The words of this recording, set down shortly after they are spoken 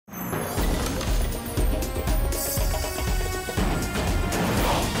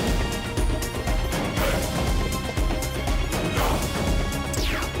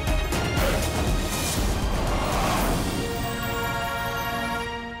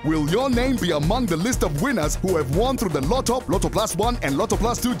Will your name be among the list of winners who have won through the Lotto, Lotto Plus 1 and Lotto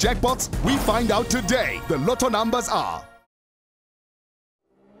Plus 2 jackpots? We find out today. The Lotto numbers are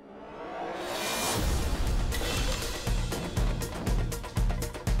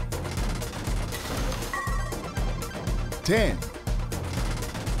 10,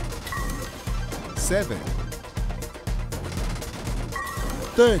 7,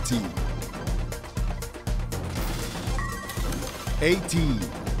 30, 18,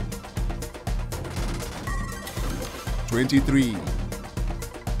 23,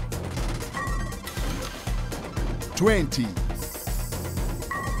 20,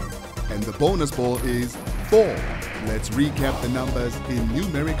 and the bonus ball is 4. Let's recap the numbers in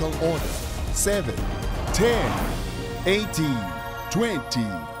numerical order. 7, 10, 18, 20,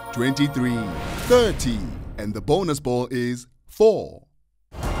 23, 30, and the bonus ball is 4.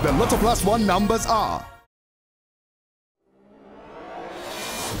 The Lotto Plus 1 numbers are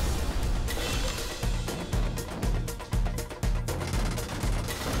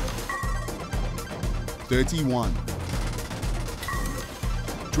 31,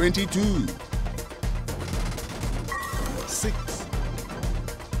 22, 6,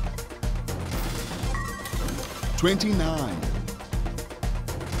 29,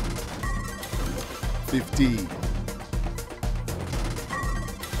 15,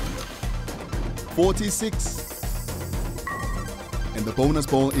 46, and the bonus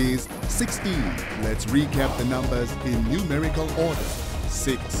ball is 16. Let's recap the numbers in numerical order.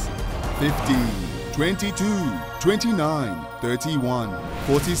 6, 15, 22, 29, 31,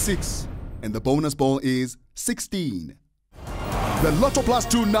 46, and the bonus ball is 16. The Lotto Plus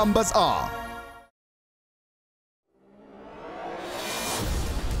 2 numbers are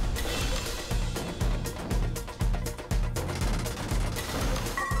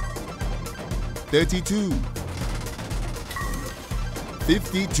 32,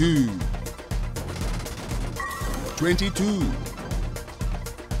 52, 22,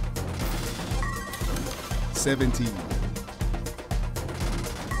 17,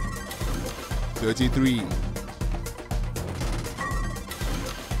 33,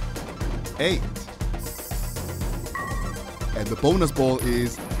 8, and the bonus ball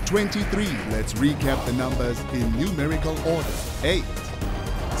is 23. Let's recap the numbers in numerical order. 8,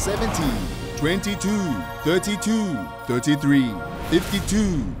 17, 22, 32, 33,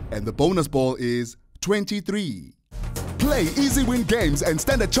 52, and the bonus ball is 23. Play Easy Win games and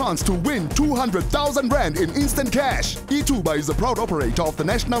stand a chance to win 200,000 Rand in instant cash. eTuba is a proud operator of the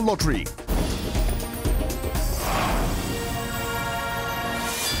National Lottery.